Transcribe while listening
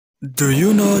Do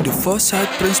you know the foresight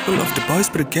principle of the Boys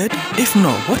Brigade? If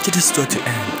not, watch this to the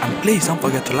end, and please don't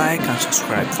forget to like and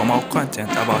subscribe for more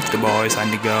content about the Boys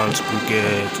and the Girls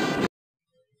Brigade.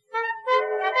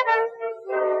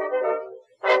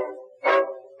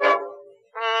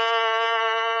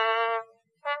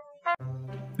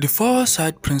 The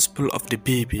foresight principle of the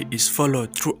BB is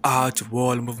followed throughout the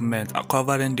world movement,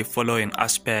 covering the following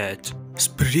aspects: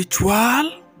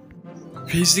 spiritual,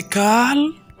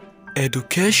 physical,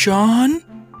 education,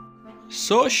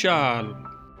 social.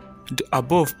 The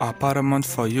above are paramount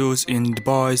for use in the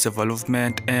boys'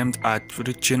 development aimed at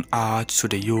reaching out to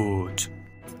the youth,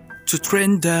 to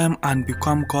train them and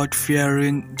become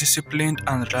God-fearing, disciplined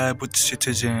and reliable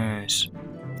citizens.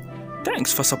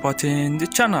 Thanks for supporting the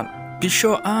channel. Be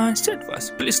sure and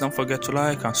steadfast. Please don't forget to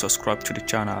like and subscribe to the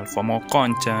channel for more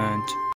content.